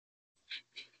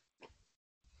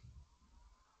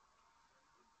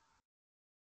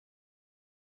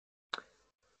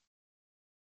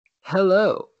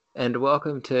Hello, and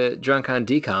welcome to Drunk on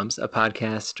Decoms, a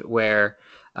podcast where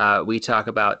we talk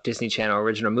about Disney Channel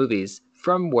original movies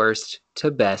from worst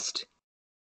to best.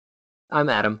 I'm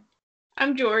Adam.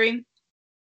 I'm Jory.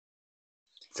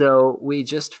 So we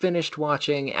just finished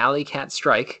watching Alley Cat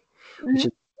Strike, which Mm-hmm.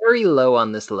 is very low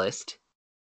on this list,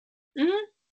 Mm-hmm.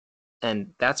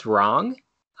 and that's wrong,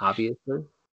 obviously.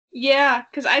 Yeah,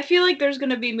 because I feel like there's going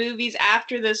to be movies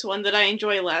after this one that I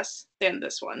enjoy less than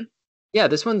this one. Yeah,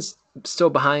 this one's still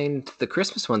behind the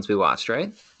Christmas ones we watched,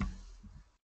 right?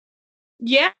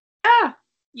 Yeah.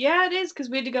 Yeah, it is, because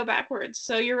we had to go backwards.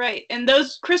 So you're right. And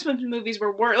those Christmas movies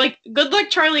were worse. Like, Good Luck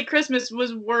Charlie Christmas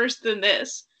was worse than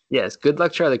this. Yes, Good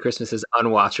Luck Charlie Christmas is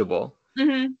unwatchable,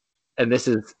 Mm-hmm. and this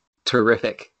is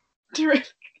terrific.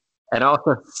 Terrific. And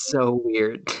also so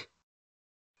weird.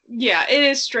 Yeah, it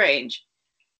is strange.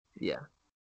 Yeah.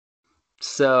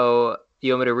 So,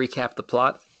 you want me to recap the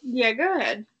plot? Yeah, go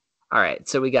ahead. All right,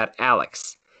 so we got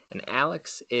Alex. And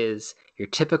Alex is your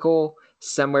typical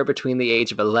somewhere between the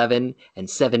age of 11 and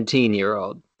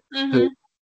 17-year-old Mm-hmm. who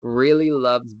really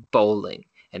loves bowling.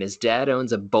 And his dad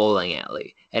owns a bowling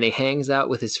alley. And he hangs out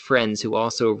with his friends who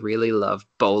also really love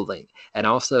bowling. And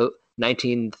also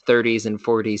 1930s and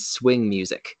 40s swing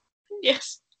music.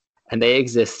 Yes. And they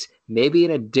exist maybe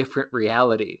in a different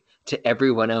reality to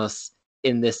everyone else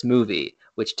in this movie,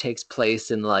 which takes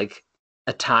place in like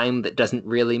a time that doesn't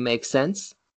really make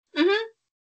sense. Mm-hmm.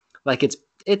 Like it's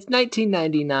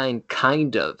 1999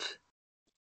 kind of.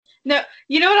 No,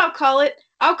 you know what I'll call it?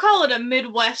 I'll call it a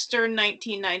Midwestern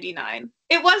 1999.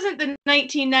 It wasn't the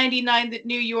 1999 that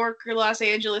New York or Los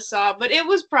Angeles saw, but it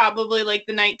was probably like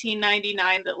the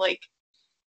 1999 that like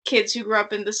kids who grew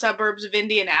up in the suburbs of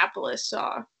Indianapolis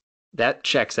saw. That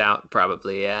checks out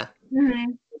probably, yeah.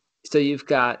 Mm-hmm. So you've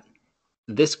got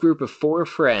this group of four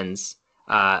friends,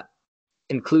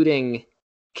 including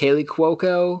Kaylee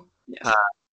Cuoco, Yes.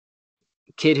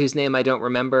 kid whose name I don't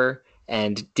remember,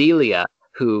 and Delia,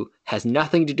 who has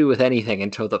nothing to do with anything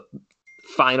until the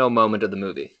final moment of the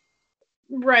movie.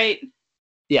 Right.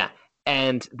 Yeah,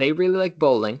 and they really like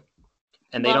bowling,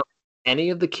 and they Well, don't any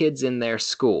of the kids in their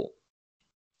school.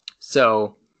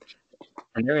 So,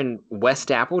 and they're in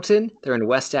West Appleton. They're in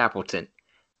West Appleton,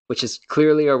 which is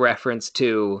clearly a reference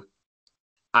to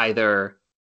either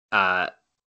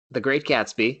The Great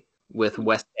Gatsby with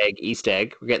West Egg, East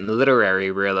Egg. We're getting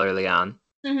literary real early on.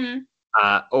 mm-hmm.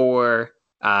 Or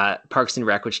Parks and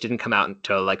Rec, which didn't come out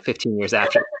until like 15 years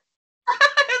after.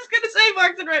 I was gonna say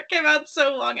Parks and Rec came out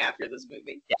so long after this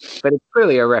movie. Yeah, but it's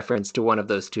clearly a reference to one of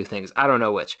those two things. I don't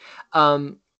know which.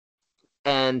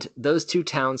 And those two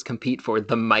towns compete for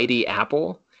the Mighty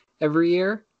Apple every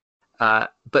year.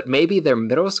 But maybe their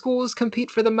middle schools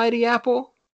compete for the Mighty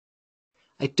Apple.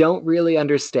 I don't really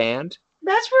understand.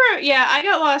 That's where, yeah, I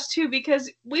got lost too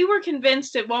because we were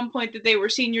convinced at one point that they were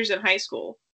seniors in high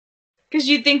school. Because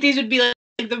you'd think these would be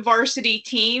like the varsity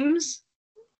teams.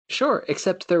 Sure,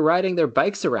 except they're riding their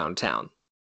bikes around town.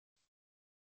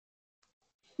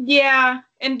 Yeah,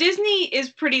 and Disney is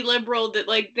pretty liberal that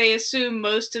like they assume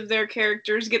most of their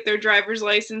characters get their driver's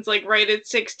license like right at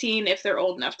 16 if they're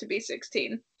old enough to be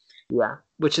 16. Yeah.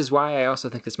 Which is why I also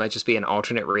think this might just be an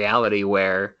alternate reality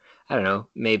where, I don't know,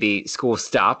 maybe school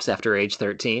stops after age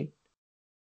 13.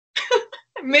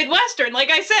 Midwestern,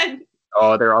 like I said.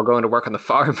 Oh, they're all going to work on the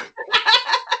farm.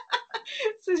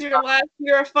 This is your last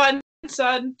year of fun,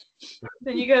 son.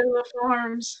 Then you go to the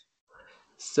farms.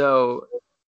 So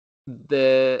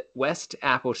the West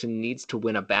Appleton needs to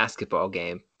win a basketball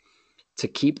game to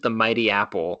keep the Mighty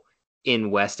Apple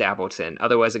in West Appleton.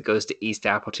 Otherwise, it goes to East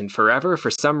Appleton forever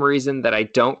for some reason that I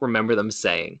don't remember them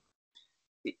saying.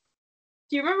 Do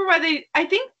you remember why they? I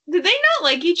think did they not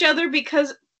like each other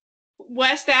because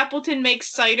West Appleton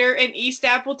makes cider and East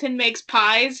Appleton makes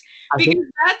pies? Because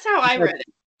that's how I read it.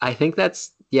 I think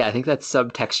that's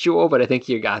subtextual, but I think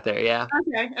you got there, yeah.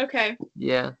 Okay.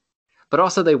 Yeah. But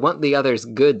also they want the other's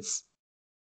goods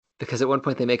because at one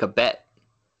point they make a bet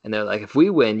and they're like, if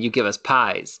we win, you give us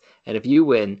pies, and if you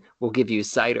win, we'll give you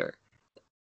cider.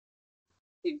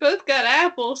 You both got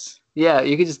apples. Yeah,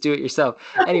 you could just do it yourself.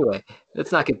 Anyway,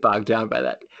 let's not get bogged down by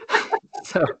that.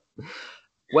 So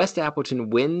West Appleton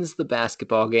wins the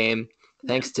basketball game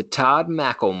thanks to Todd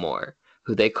McElmore,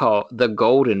 who they call the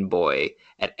Golden Boy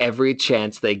at every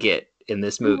chance they get in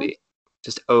this movie.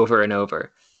 Just over and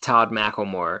over. Todd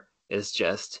McElmore is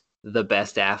just the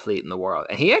best athlete in the world.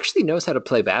 And he actually knows how to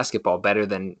play basketball better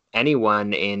than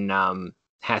anyone in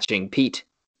Hatching Pete.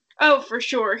 Oh, for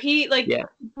sure. He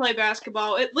play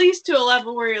basketball at least to a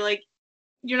level where you're like,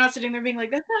 you're not sitting there being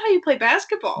like, that's not how you play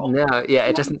basketball. No, yeah,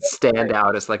 it doesn't stand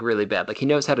out as like really bad. Like he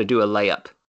knows how to do a layup.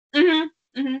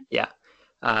 Yeah.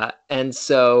 And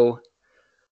so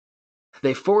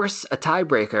they force a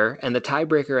tiebreaker, and the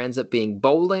tiebreaker ends up being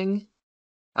bowling.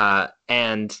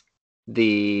 And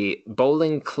the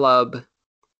bowling club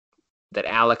that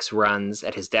Alex runs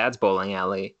at his dad's bowling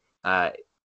alley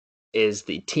is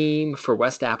the team for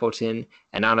West Appleton.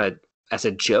 And as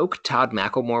a joke, Todd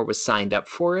McElmore was signed up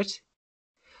for it.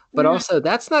 But also,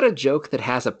 that's not a joke that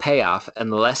has a payoff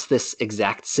unless this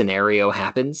exact scenario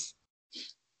happens.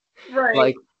 Right.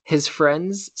 Like, his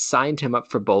friends signed him up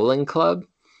for bowling club,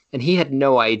 and he had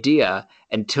no idea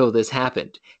until this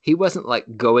happened. He wasn't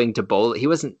like going to bowl. He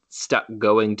wasn't stuck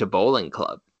going to bowling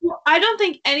club. I don't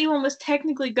think anyone was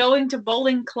technically going to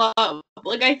bowling club.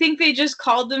 Like, I think they just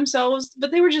called themselves,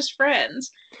 but they were just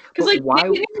friends. Because like they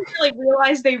didn't even like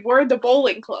realize they were the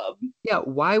bowling club. Yeah,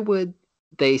 why would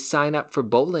they sign up for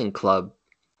bowling club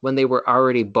when they were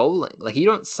already bowling? Like, you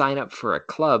don't sign up for a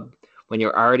club when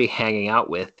you're already hanging out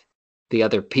with the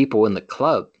other people in the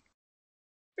club.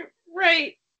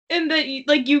 Right. And that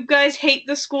like you guys hate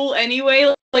the school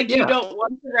anyway, like you don't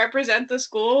want to represent the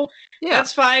school. Yeah.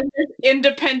 That's fine. There's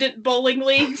independent bowling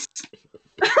leagues.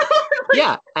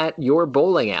 Yeah, at your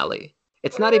bowling alley.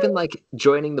 It's not even like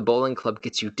joining the bowling club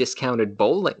gets you discounted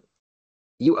bowling.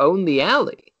 You own the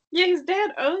alley. Yeah, his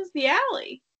dad owns the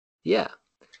alley. Yeah.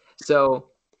 So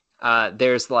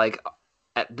there's like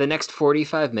the next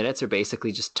 45 minutes are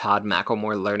basically just Todd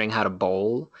McElmore learning how to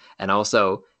bowl and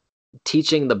also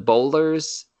teaching the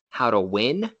bowlers how to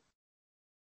win.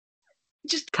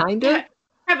 Just kind of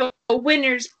have a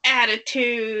winner's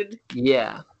attitude.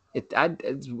 Yeah,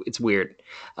 it's weird.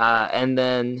 And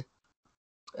then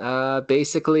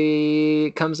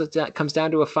basically comes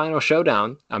down to a final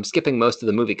showdown. I'm skipping most of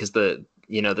the movie because the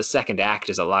second act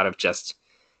is a lot of just,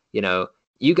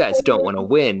 you guys don't want to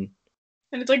win.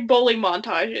 And it's like bowling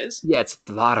montages. Yeah, it's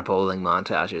a lot of bowling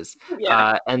montages.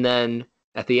 Yeah. And then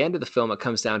at the end of the film, it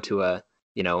comes down to a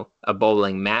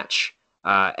bowling match.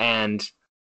 And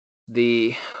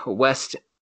the West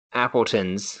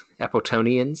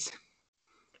Appletonians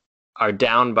are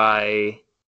down by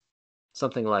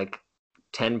something like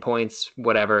 10 points,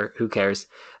 whatever, who cares?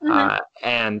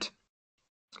 And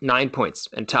 9 points.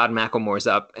 And Todd McElmore's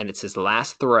up, and it's his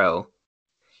last throw.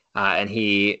 And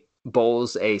he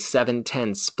bowls a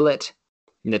 7-10 split,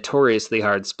 notoriously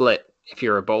hard split if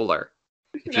you're a bowler.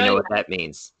 If you know what that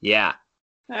means. Yeah.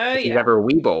 If you've ever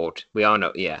bowled, we all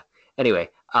know. Yeah. Anyway,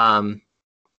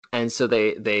 and so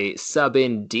they sub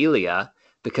in Delia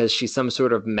because she's some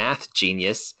sort of math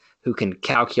genius who can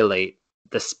calculate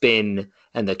the spin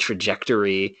and the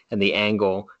trajectory and the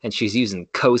angle, and she's using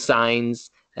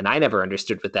cosines, and I never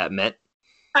understood what that meant.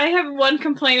 I have one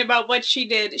complaint about what she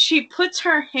did. She puts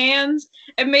her hands,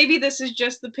 and maybe this is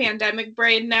just the pandemic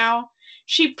brain now,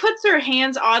 she puts her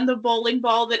hands on the bowling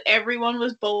ball that everyone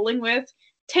was bowling with,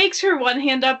 takes her one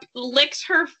hand up, licks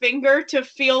her finger to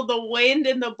feel the wind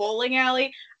in the bowling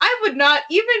alley. I would not,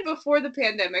 even before the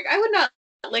pandemic, I would not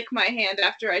lick my hand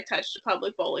after I touched a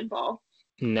public bowling ball.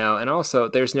 No, and also,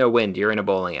 there's no wind. You're in a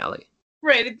bowling alley.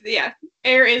 Right, yeah.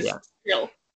 Air is still.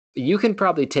 You can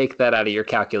probably take that out of your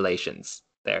calculations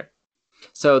there.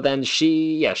 So then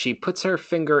she puts her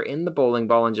finger in the bowling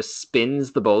ball and just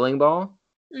spins the bowling ball.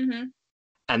 Mm-hmm.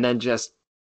 And then just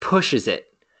pushes it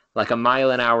like a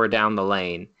mile an hour down the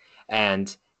lane.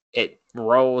 And it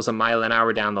rolls a mile an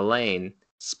hour down the lane,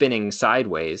 spinning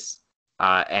sideways,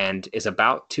 and is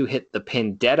about to hit the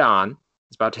pin dead on.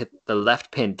 It's about to hit the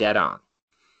left pin dead on.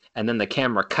 And then the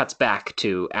camera cuts back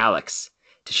to Alex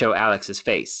to show Alex's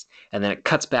face. And then it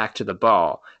cuts back to the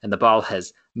ball, and the ball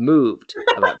has moved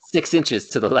about 6 inches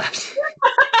to the left.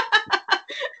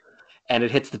 And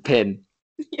it hits the pin.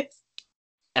 Yes.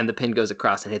 And the pin goes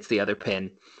across and hits the other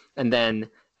pin. And then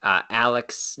Todd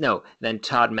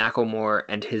McElmore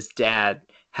and his dad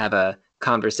have a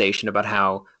conversation about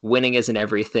how winning isn't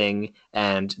everything,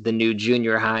 and the new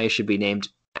junior high should be named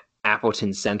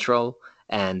Appleton Central,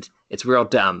 and it's real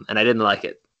dumb, and I didn't like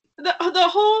it. The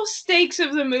whole stakes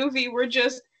of the movie were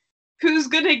just who's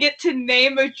gonna get to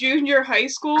name a junior high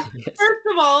school. Yes. First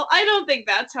of all, I don't think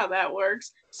that's how that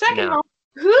works. Second of all,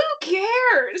 who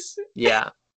cares? Yeah.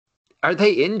 Are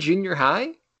they in junior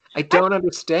high? I don't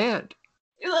understand.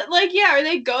 Like, yeah, are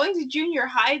they going to junior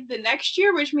high the next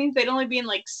year, which means they'd only be in,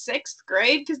 like, 6th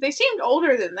grade? Because they seemed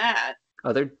older than that.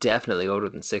 Oh, they're definitely older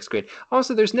than 6th grade.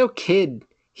 Also, there's no kid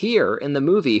here in the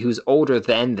movie who's older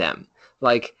than them.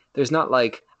 Like, there's not,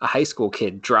 like, a high school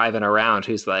kid driving around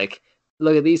who's like,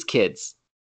 look at these kids.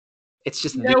 It's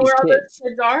just these kids. Where all those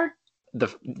kids are?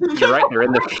 You're right, they're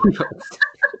in the fields.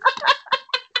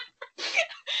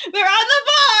 They're on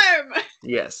the farm!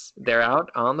 Yes, they're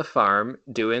out on the farm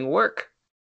doing work.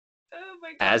 Oh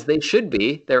my god. As they should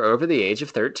be. They're over the age of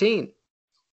 13.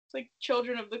 It's like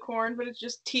Children of the Corn, but it's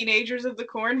just teenagers of the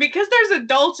corn. Because there's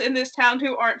adults in this town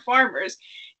who aren't farmers.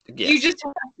 Yes. You just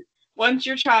have to, once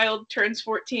your child turns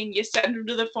 14, you send them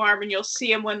to the farm and you'll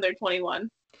see them when they're 21.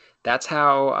 That's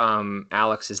how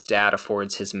Alex's dad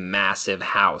affords his massive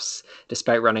house,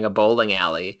 despite running a bowling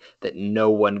alley that no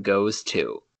one goes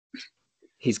to.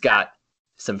 He's got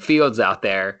some fields out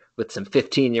there with some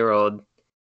 15-year-old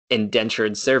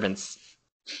indentured servants.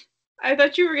 I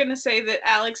thought you were going to say that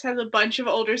Alex has a bunch of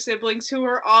older siblings who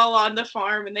are all on the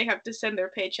farm and they have to send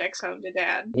their paychecks home to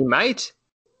dad. He might.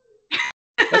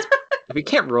 We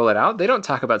can't rule it out. They don't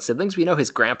talk about siblings. We know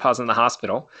his grandpa's in the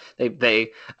hospital.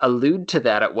 They allude to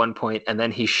that at one point, and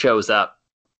then he shows up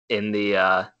in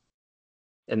the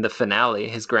finale.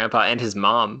 His grandpa and his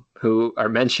mom, who are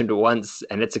mentioned once,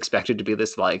 and it's expected to be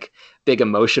this like big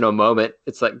emotional moment.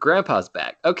 It's like, Grandpa's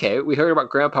back. Okay, we heard about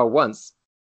Grandpa once.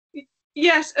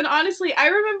 Yes, and honestly, I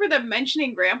remember them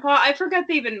mentioning Grandpa. I forgot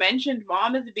they even mentioned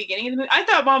Mom at the beginning of the movie. I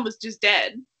thought Mom was just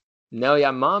dead. No,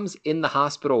 yeah, Mom's in the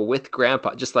hospital with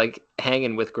Grandpa, just like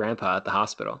hanging with Grandpa at the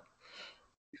hospital.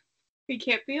 He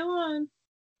can't be alone.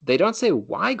 They don't say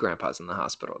why Grandpa's in the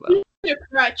hospital, though. A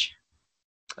crutch.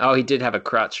 Oh, he did have a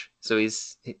crutch. So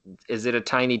is it a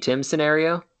Tiny Tim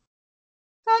scenario?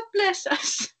 God bless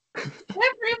us.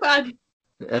 Everybody.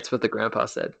 That's what the grandpa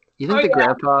said. You think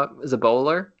grandpa is a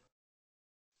bowler?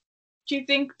 Do you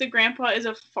think the grandpa is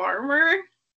a farmer?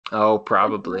 Oh,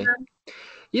 probably.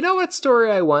 You know what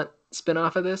story I want spin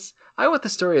off of this? I want the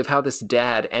story of how this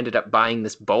dad ended up buying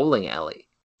this bowling alley.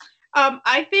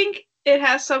 I think it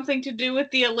has something to do with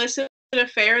the illicit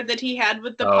affair that he had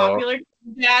with the popular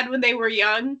dad when they were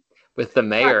young. With the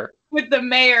mayor. With the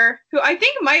mayor, who I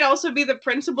think might also be the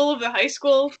principal of the high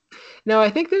school. No, I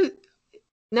think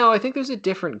there's a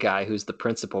different guy who's the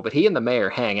principal, but he and the mayor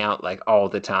hang out like all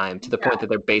the time to the point that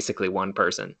they're basically one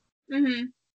person. Mm-hmm.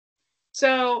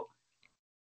 So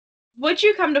what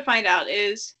you come to find out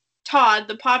is Todd,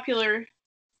 the popular,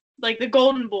 like the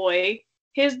golden boy,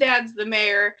 his dad's the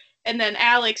mayor, and then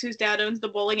Alex, whose dad owns the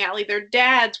bowling alley, their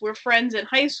dads were friends in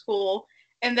high school,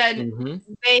 and then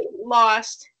they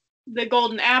lost the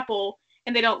golden apple,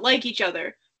 and they don't like each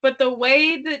other. But the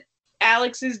way that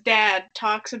Alex's dad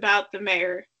talks about the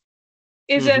mayor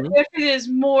is as if it is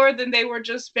more than they were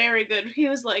just very good. He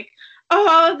was like,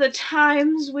 oh, the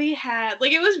times we had.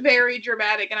 Like, it was very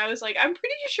dramatic, and I was like, I'm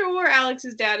pretty sure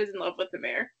Alex's dad is in love with the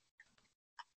mayor.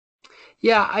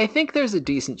 Yeah, I think there's a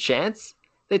decent chance.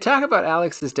 They talk about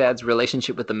Alex's dad's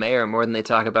relationship with the mayor more than they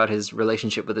talk about his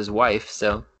relationship with his wife,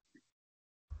 so.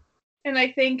 And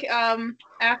I think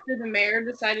after the mayor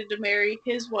decided to marry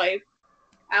his wife,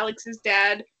 Alex's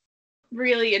dad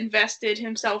really invested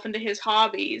himself into his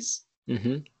hobbies.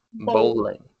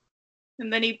 Bowling.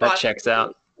 And then he bought. That checks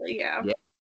out. Yeah.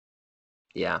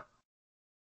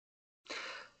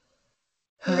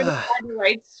 We're gonna find the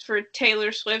rights for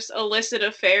Taylor Swift's illicit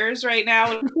affairs right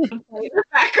now. The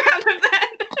background of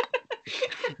that.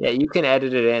 Yeah, you can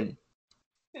edit it in.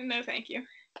 No, thank you.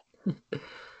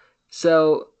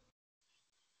 So,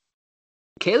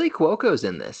 Kaley Cuoco's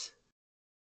in this.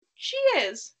 She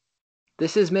is.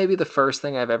 This is maybe the first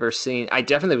thing I've ever seen. I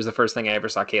definitely was the first thing I ever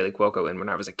saw Kaley Cuoco in when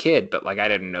I was a kid, but like I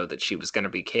didn't know that she was going to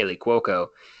be Kaley Cuoco,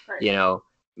 right. You know,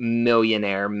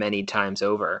 millionaire many times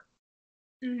over.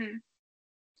 Mm-hmm.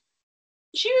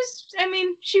 She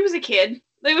was a kid.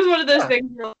 It was one of those things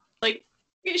where, like,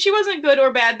 she wasn't good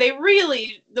or bad.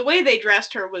 The way they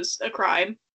dressed her was a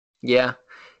crime. Yeah.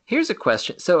 Here's a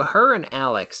question. So her and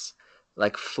Alex,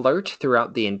 like, flirt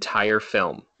throughout the entire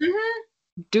film.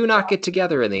 Do not get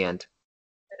together in the end.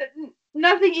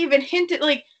 Nothing even hinted,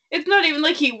 like, it's not even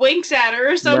like he winks at her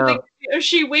or something, or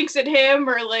she winks at him,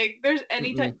 or, like, there's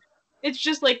any time. It's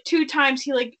just, like, 2 times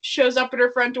he, like, shows up at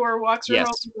her front door, walks her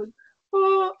home, and goes,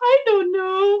 oh, I don't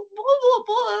know, blah, blah,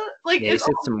 blah. Like, yeah, it's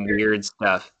some weird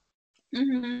stuff.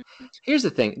 Here's the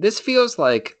thing. This feels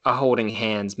like a holding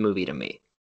hands movie to me.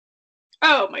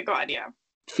 Oh, my God, yeah.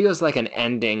 It feels like an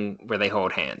ending where they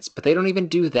hold hands, but they don't even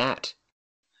do that.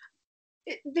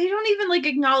 They don't even, like,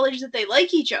 acknowledge that they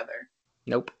like each other.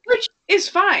 Nope. Which is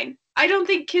fine. I don't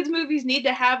think kids' movies need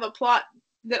to have a plot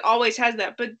that always has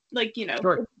that, but, like, you know.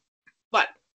 Sure. What?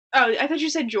 Oh, I thought you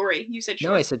said Jory. You said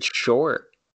Shore. No, I said Shore.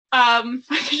 I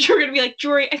thought you were going to be like,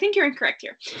 Jory, I think you're incorrect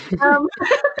here. No,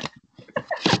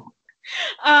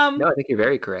 I think you're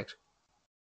very correct.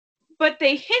 But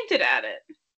they hinted at it.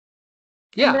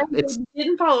 Yeah, they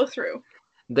didn't follow through.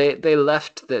 They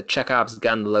left the Chekhov's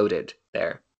gun loaded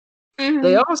there.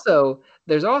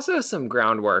 There's also some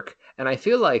groundwork And I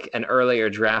feel like an earlier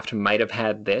draft might have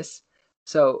had this.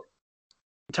 So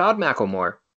Todd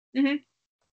McElmore, Hmm.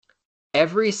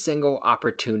 every single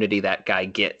opportunity that guy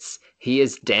gets, he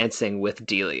is dancing with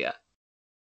Delia.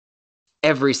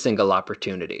 Every single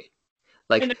opportunity.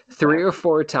 Like 3 or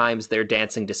 4 times they're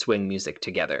dancing to swing music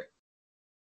together.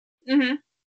 Hmm.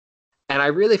 And I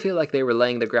really feel like they were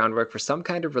laying the groundwork for some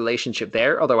kind of relationship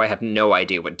there, although I have no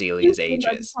idea what She Delia's seemed age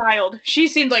like is. a child. She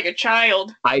seemed like a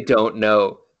child. I don't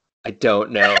know. I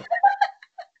don't know.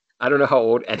 I don't know how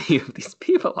old any of these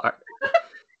people are.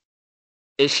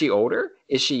 Is she older?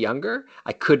 Is she younger?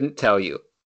 I couldn't tell you.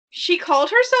 She called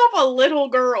herself a little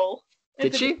girl.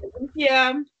 Did she?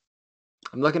 Yeah.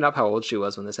 I'm looking up how old she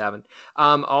was when this happened.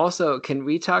 Also, can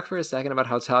we talk for a second about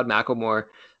how Todd McElmore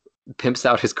pimps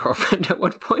out his girlfriend at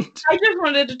one point? I just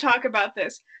wanted to talk about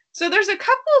this. So there's a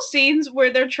couple scenes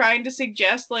where they're trying to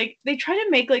suggest, like, they try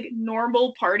to make, like,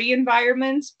 normal party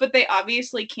environments, but they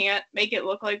obviously can't make it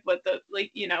look like what the, like,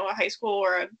 you know, a high school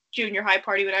or a junior high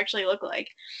party would actually look like.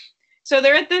 So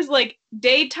they're at this, like,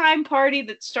 daytime party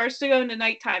that starts to go into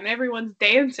nighttime, and everyone's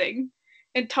dancing.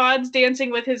 And Todd's dancing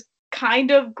with his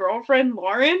kind of girlfriend,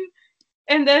 Lauren.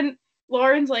 And then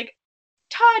Lauren's like,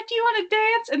 Todd, do you want to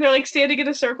dance? And they're like standing in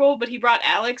a circle, but he brought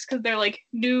Alex because they're like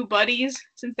new buddies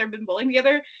since they've been bowling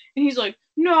together. And he's like,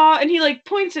 no, and he like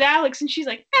points at Alex, and she's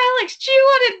like, Alex, do you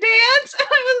want to dance?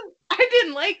 I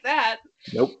didn't like that.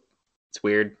 Nope. It's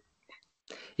weird.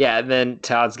 Yeah, and then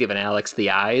Todd's giving Alex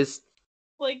the eyes.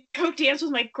 Like, go dance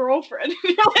with my girlfriend.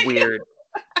 Like, weird.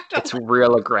 It's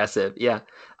real aggressive. Yeah.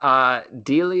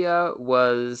 Delia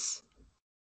was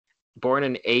born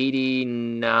in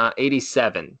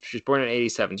 87. She was born in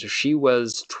 87, so she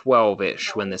was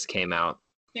 12-ish when this came out.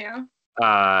 Yeah.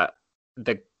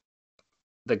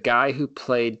 The guy who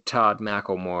played Todd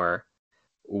McElmore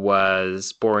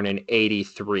was born in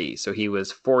 83, so he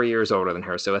was 4 years older than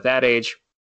her. So at that age,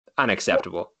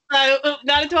 unacceptable. Not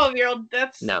a 12-year-old.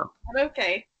 That's No. not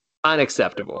okay.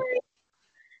 Unacceptable.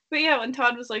 But yeah, when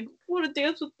Todd was like, want to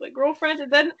dance with my girlfriend,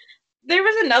 and then there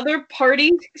was another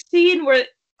party scene where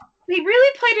they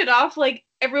really played it off like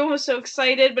everyone was so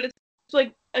excited, but it's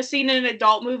like a scene in an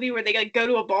adult movie where they like go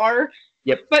to a bar.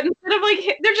 Yep. But instead of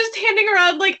like they're just handing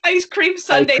around like ice cream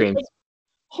sundaes, like,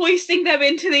 hoisting them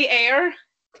into the air.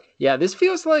 Yeah, this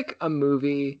feels like a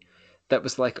movie that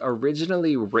was like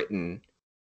originally written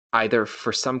either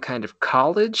for some kind of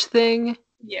college thing,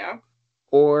 yeah,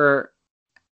 or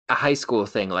a high school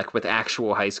thing, like with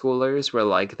actual high schoolers, where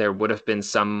like there would have been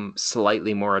some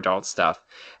slightly more adult stuff,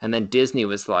 and then Disney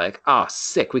was like, "Oh,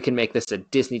 sick! We can make this a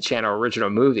Disney Channel original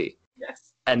movie."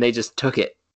 Yes, and they just took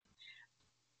it.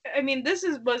 I mean,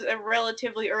 was a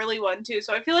relatively early one too,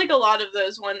 so I feel like a lot of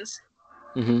those ones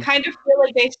kind of feel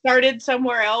like they started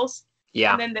somewhere else,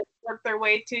 yeah, and then they worked their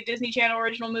way to Disney Channel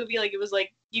original movie. Like it was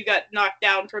like you got knocked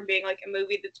down from being like a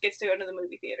movie that gets to go to the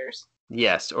movie theaters.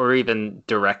 Yes, or even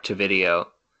direct to video.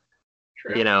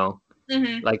 True. You know,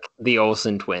 like the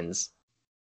Olsen twins.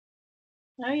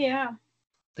 Oh yeah.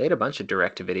 They had a bunch of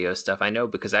direct to video stuff. I know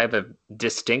because I have a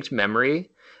distinct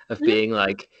memory of being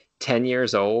like 10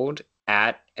 years old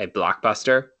at a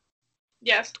Blockbuster.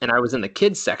 Yes. And I was in the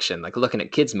kids section, like looking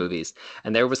at kids movies,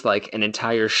 and there was like an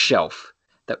entire shelf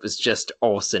that was just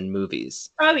Olsen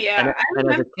movies. Oh yeah.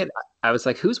 And as a kid, I was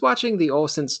like, who's watching the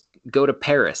Olsens go to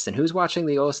Paris and who's watching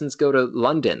the Olsens go to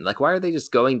London? Like, why are they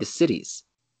just going to cities?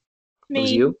 Me. It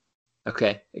was you?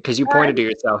 Okay. Because you pointed to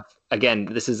yourself. Again,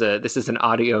 this is an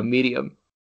audio medium.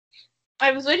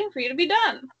 I was waiting for you to be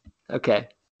done. Okay.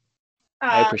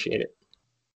 I appreciate it.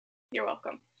 You're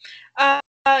welcome.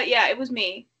 Yeah, it was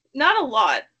me. Not a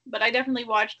lot, but I definitely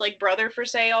watched like Brother for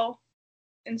Sale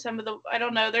and some of the, I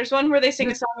don't know, there's one where they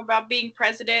sing a song about being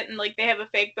president and like they have a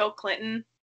fake Bill Clinton.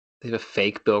 They have a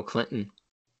fake Bill Clinton.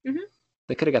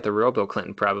 They could have got the real Bill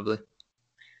Clinton probably.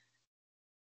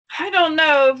 I don't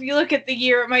know. If you look at the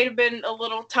year, it might have been a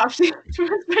little tough,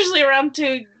 especially around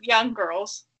 2 young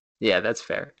girls. Yeah, that's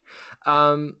fair.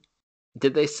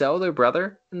 Did they sell their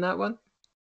brother in that one?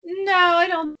 No, I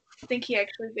don't think he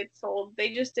actually gets sold.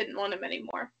 They just didn't want him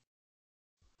anymore.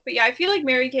 But yeah, I feel like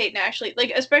Mary-Kate and Ashley,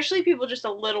 like especially people just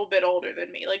a little bit older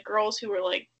than me, like girls who were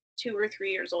like 2 or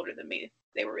 3 years older than me,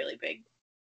 they were really big.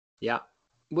 Yeah.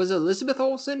 Was Elizabeth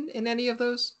Olsen in any of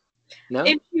those? No?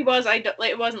 If she was,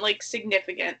 it wasn't like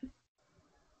significant.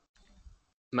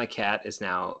 My cat is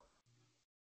now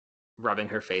rubbing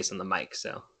her face on the mic,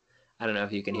 so I don't know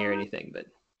if you can hear anything, but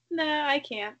Nah, I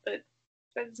can't, but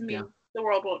that doesn't mean the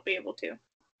world won't be able to.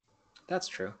 That's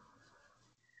true.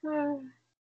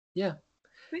 Yeah.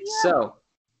 So,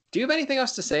 do you have anything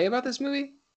else to say about this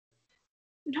movie?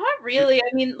 Not really.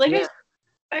 I mean, like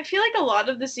I feel like a lot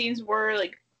of the scenes were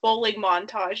like bowling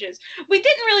montages. We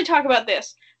didn't really talk about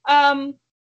this.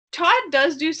 Todd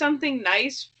does do something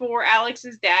nice for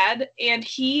Alex's dad, and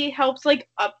he helps like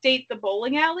update the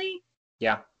bowling alley.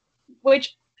 Yeah.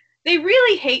 Which they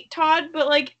really hate Todd, but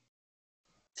like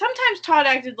sometimes Todd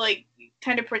acted like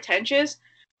kind of pretentious.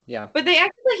 Yeah. But they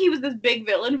acted like he was this big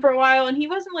villain for a while, and he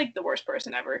wasn't like the worst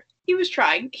person ever. He was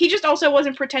trying. He just also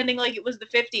wasn't pretending like it was the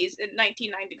 50s in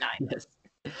 1999. Yes.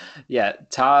 Yeah,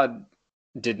 Todd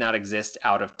did not exist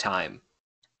out of time.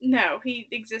 No, he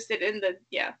existed in the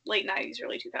late 90s,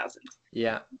 early 2000s.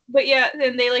 Yeah. But yeah,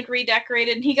 and they like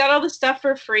redecorated, and he got all the stuff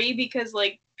for free because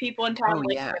like people in town. Oh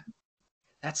yeah,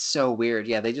 that's so weird.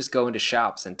 Yeah, they just go into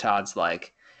shops, and Todd's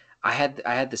like, I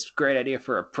had this great idea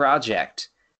for a project,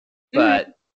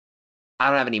 but I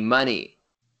don't have any money.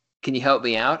 Can you help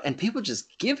me out? And people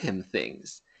just give him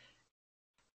things.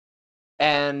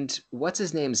 And what's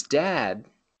his name's dad?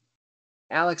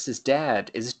 Alex's dad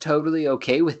is totally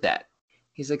okay with that.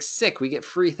 He's like, sick, we get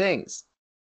free things.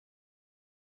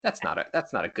 That's not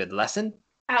a good lesson.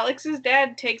 Alex's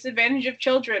dad takes advantage of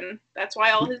children. That's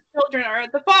why all his children are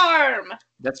at the farm.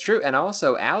 That's true. And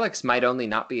also, Alex might only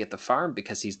not be at the farm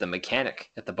because he's the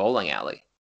mechanic at the bowling alley.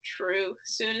 True.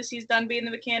 Soon as he's done being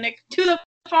the mechanic, to the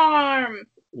farm.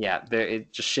 Yeah, they're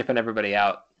just shipping everybody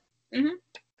out. Mm-hmm.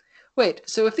 Wait,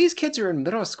 so if these kids are in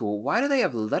middle school, why do they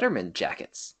have Letterman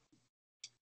jackets?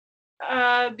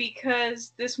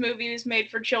 Because this movie is made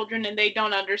for children and they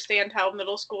don't understand how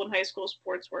middle school and high school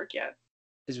sports work yet.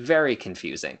 It's very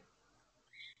confusing.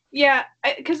 Yeah,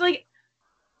 because like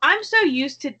I'm so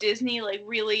used to Disney like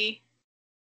really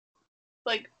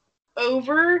like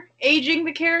over aging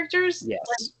the characters. Yes.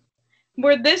 Like,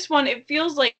 where this one, it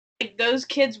feels like those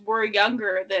kids were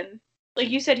younger than, like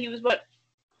you said, he was what,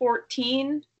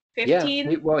 14, 15?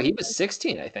 Yeah, he was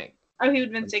 16, I think. Oh, he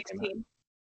would have been 16.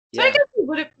 So Yeah. I guess he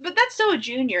would have, but that's still a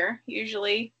junior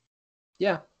usually.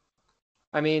 Yeah.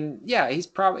 I mean, yeah, he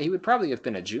would probably have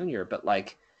been a junior, but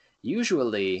like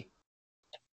usually,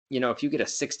 if you get a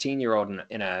 16-year-old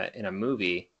in a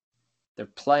movie, they're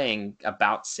playing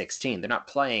about 16. They're not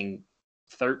playing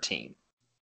 13.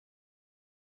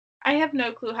 I have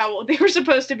no clue how old they were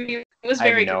supposed to be. It was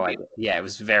very confusing. Idea. Yeah, it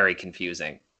was very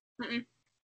confusing. Mm-mm.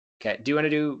 Okay, do you want to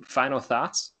do final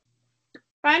thoughts?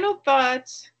 Final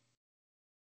thoughts.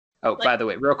 Oh, by the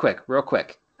way, real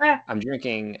quick. Ah. I'm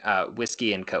drinking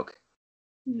whiskey and Coke.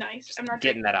 Nice. Just I'm not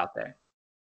getting that out there.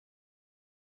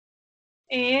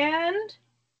 And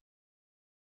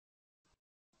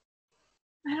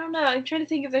I don't know. I'm trying to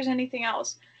think if there's anything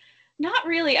else. Not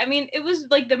really. I mean, it was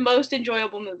like the most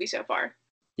enjoyable movie so far.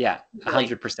 Yeah,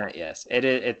 100%. Yes,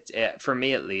 it for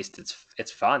me at least.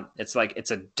 It's fun. It's like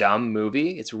it's a dumb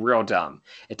movie. It's real dumb.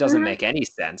 It doesn't make any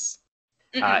sense.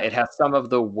 It has some of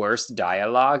the worst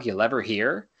dialogue you'll ever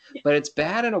hear, but it's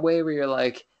bad in a way where you're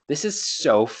like, this is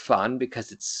so fun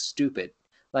because it's stupid.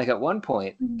 Like at one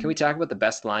point, can we talk about the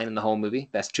best line in the whole movie?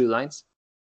 Best two lines?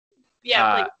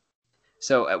 Yeah.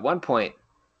 So at one point,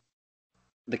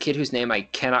 the kid whose name I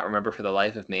cannot remember for the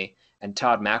life of me and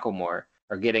Todd McElmore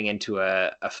are getting into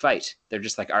a fight. They're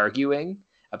just like arguing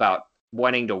about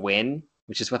wanting to win,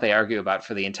 which is what they argue about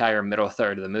for the entire middle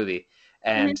third of the movie.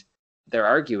 And they're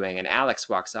arguing, and Alex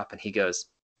walks up and he goes,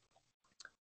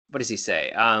 what does he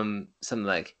say? Something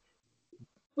like,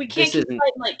 we can't keep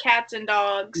fighting like cats and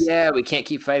dogs. Yeah, we can't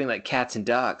keep fighting like cats and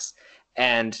dogs.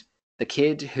 And the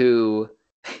kid who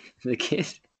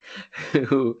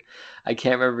I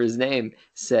can't remember his name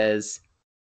says,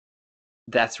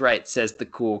 that's right, says the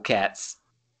cool cats.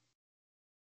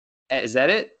 Is that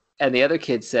it? And the other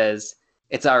kid says,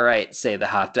 it's all right, say the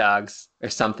hot dogs, or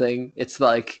something. It's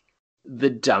like the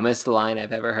dumbest line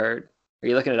I've ever heard. Are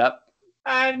you looking it up?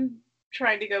 I'm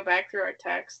trying to go back through our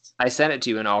text. I sent it to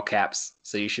you in all caps,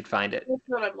 so you should find it. That's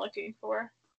what I'm looking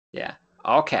for. Yeah,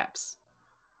 all caps.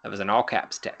 That was an all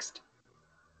caps text.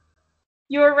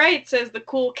 You're right, says the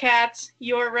cool cats.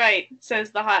 You're right,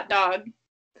 says the hot dog.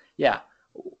 Yeah.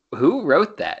 Who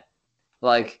wrote that?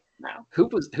 Like, no. Who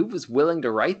was willing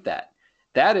to write that?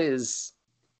 That is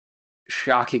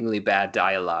shockingly bad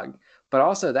dialogue. But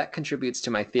also that contributes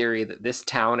to my theory that this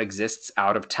town exists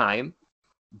out of time,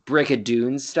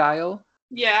 Brigadoon style.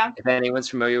 Yeah. If anyone's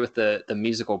familiar with the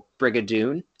musical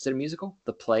Brigadoon, is it a musical?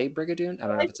 The play Brigadoon? I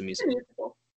don't know if it's a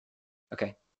musical.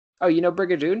 Okay. Oh, you know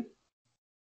Brigadoon?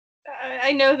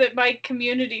 I know that my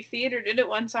community theater did it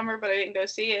one summer, but I didn't go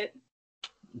see it.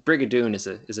 Brigadoon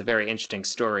is a very interesting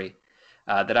story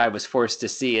that I was forced to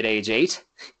see at age 8.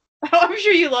 Oh, I'm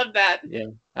sure you loved that. Yeah,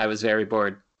 I was very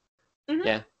bored. Mm-hmm.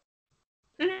 Yeah.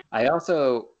 Mm-hmm. I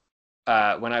also,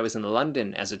 when I was in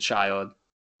London as a child,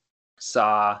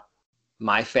 saw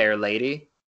My Fair Lady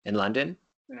in London.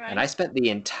 And I spent the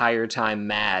entire time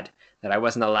mad that I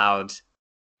wasn't allowed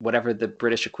whatever the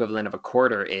British equivalent of a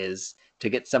quarter is to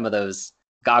get some of those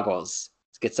goggles.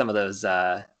 To get some of those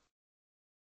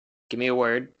give me a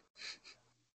word.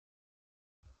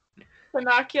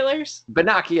 Binoculars.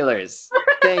 Binoculars.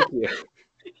 Thank you.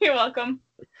 You're welcome.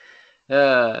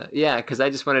 Yeah, because I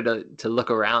just wanted to look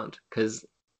around because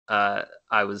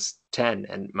I was 10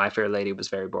 and My Fair Lady was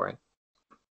very boring.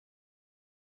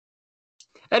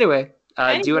 Anyway,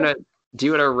 do you want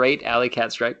to rate Alley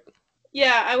Cat Strike?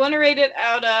 Yeah, I want to rate it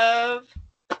out of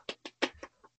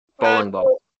bowling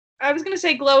ball. I was gonna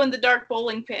say glow in the dark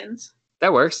bowling pins.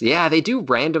 That works. Yeah, they do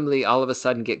randomly all of a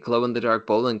sudden get glow in the dark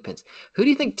bowling pins. Who do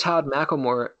you think Todd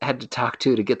McElmore had to talk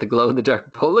to get the glow in the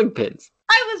dark bowling pins?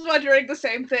 I was wondering the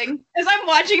same thing. As I'm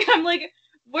watching, I'm like,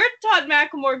 where'd Todd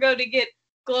McElmore go to get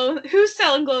who's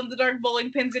selling glow in the dark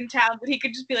bowling pins in town that he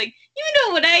could just be like, you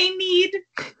know what I need?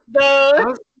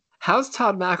 How's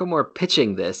Todd McElmore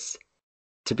pitching this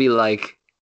to be like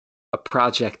a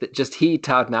project that just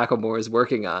Todd McElmore is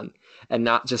working on and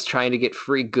not just trying to get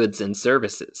free goods and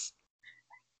services?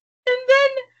 And then,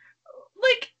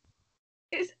 like,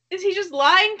 is he just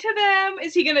lying to them?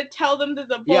 Is he gonna tell them that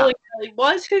the bowling alley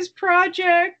was his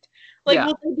project? Like,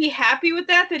 will they be happy with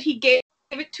that he gave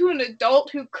it to an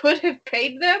adult who could have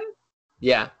paid them?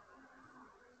 Yeah.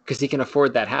 Because he can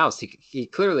afford that house. He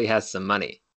clearly has some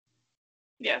money.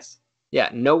 Yes. Yeah,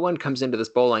 no one comes into this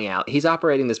bowling alley. He's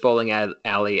operating this bowling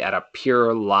alley at a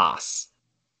pure loss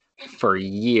for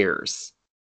years.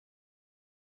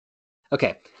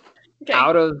 Okay.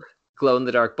 Out of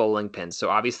glow-in-the-dark bowling pins, so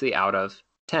obviously out of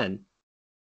 10.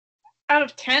 Out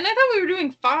of 10? I thought we were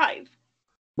doing 5.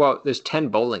 Well, there's 10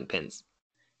 bowling pins.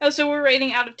 Oh, so we're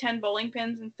rating out of 10 bowling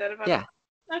pins instead of out Yeah.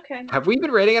 Okay. Have we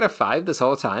been rating out of 5 this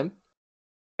whole time?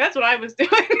 That's what I was doing.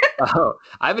 Oh,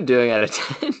 I've been doing out of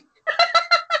 10.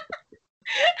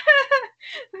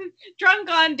 Drunk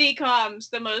on DCOMs,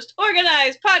 the most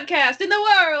organized podcast in the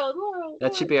world.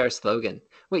 That should be our slogan.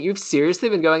 Wait, you've seriously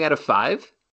been going out of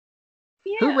 5?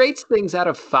 Yeah. Who rates things out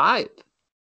of 5?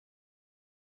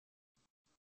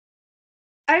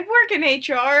 I work in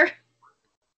HR.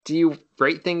 Do you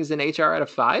rate things in HR out of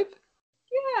 5?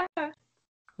 Yeah.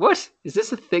 What? Is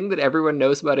this a thing that everyone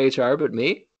knows about HR but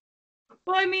me?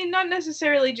 Well, I mean, not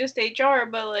necessarily just HR,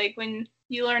 but like when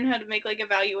you learn how to make like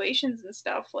evaluations and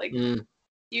stuff, like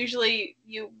usually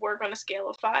you work on a scale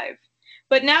of 5.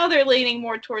 But now they're leaning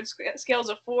more towards scales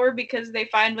of 4 because they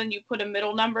find when you put a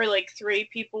middle number, like 3,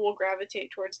 people will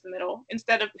gravitate towards the middle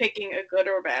instead of picking a good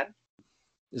or bad.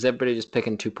 Is everybody just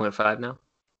picking 2.5 now?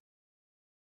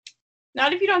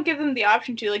 Not if you don't give them the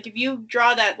option to. Like if you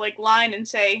draw that like line and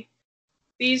say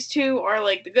these 2 are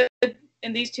like the good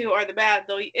and these 2 are the bad,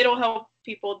 it'll help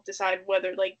people decide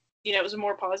whether like it was a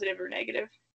more positive or negative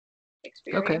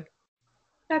experience. Okay.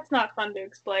 That's not fun to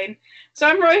explain. So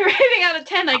I'm rating out of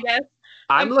 10, I guess.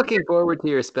 I'm looking forward to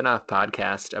your spin-off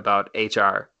podcast about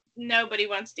HR. Nobody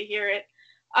wants to hear it.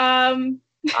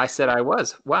 I said I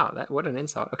was. Wow, what an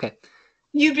insult. Okay.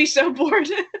 You'd be so bored.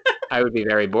 I would be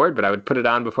very bored, but I would put it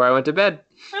on before I went to bed.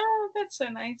 Oh, that's so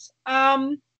nice.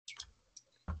 Out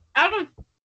of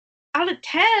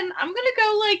 10, I'm gonna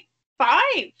go like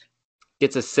 5.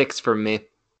 It's a 6 from me.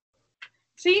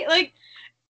 See, like,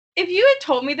 if you had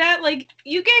told me that, like,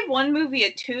 you gave one movie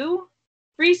a 2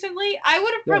 recently, I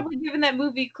would have probably given that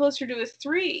movie closer to a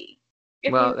 3.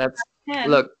 Well, that's 10.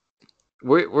 Look,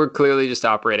 we're clearly just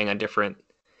operating on different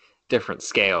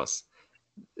scales.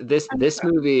 This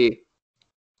movie,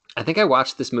 I think I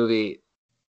watched this movie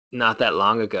not that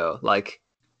long ago, like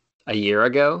a year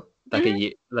ago,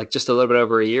 like just a little bit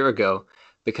over a year ago,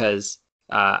 because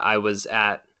I was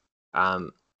at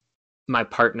my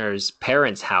partner's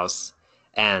parents' house,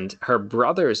 and her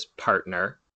brother's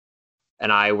partner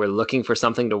and I were looking for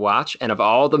something to watch. And of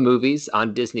all the movies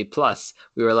on Disney Plus,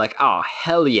 we were like, oh,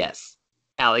 hell yes,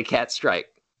 Alley Cat Strike.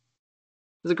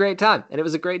 It was a great time. And it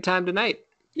was a great time tonight.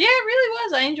 Yeah, it really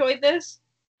was. I enjoyed this.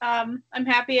 I'm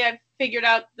happy I figured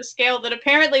out the scale that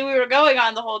apparently we were going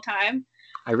on the whole time.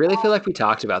 I really feel like we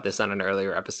talked about this on an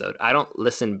earlier episode. I don't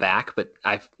listen back, but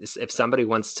if somebody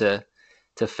wants to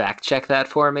fact check that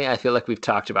for me, I feel like we've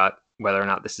talked about whether or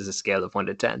not this is a scale of 1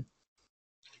 to 10.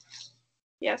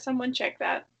 Yeah, someone check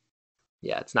that.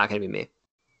 Yeah, it's not going to be me.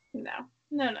 No.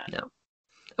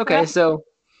 Okay, so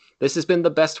this has been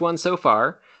the best one so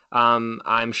far.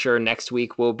 I'm sure next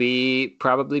week will be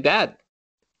probably bad.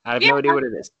 I have no idea what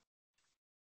it is.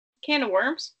 Can of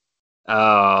worms?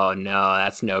 Oh, no,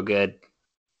 that's no good.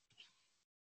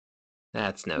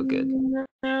 That's no good. No.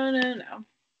 Are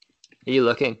you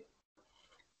looking?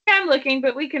 Yeah, I'm looking,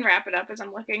 but we can wrap it up as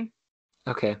I'm looking.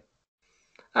 Okay.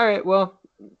 All right, well,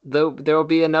 there will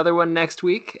be another one next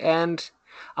week. And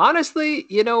honestly,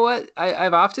 you know what?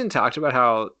 I've often talked about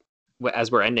how,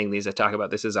 as we're ending these, I talk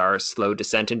about this as our slow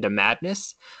descent into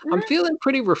madness. I'm feeling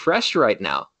pretty refreshed right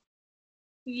now.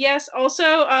 Yes.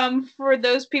 Also, for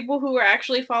those people who are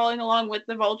actually following along with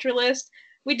the Vulture list,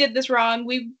 we did this wrong.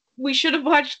 We should have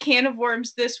watched Can of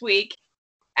Worms this week.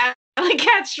 Alley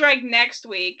Cat Strike next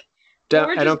week.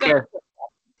 I don't care.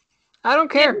 I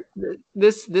don't care.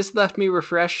 This left me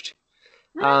refreshed.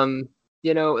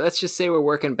 You know, let's just say we're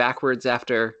working backwards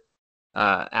after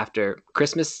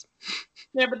Christmas.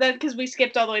 Yeah, but then because we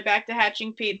skipped all the way back to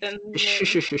Hatching Pete, then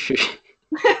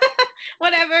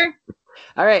whatever.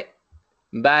 All right.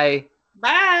 Bye.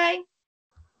 Bye.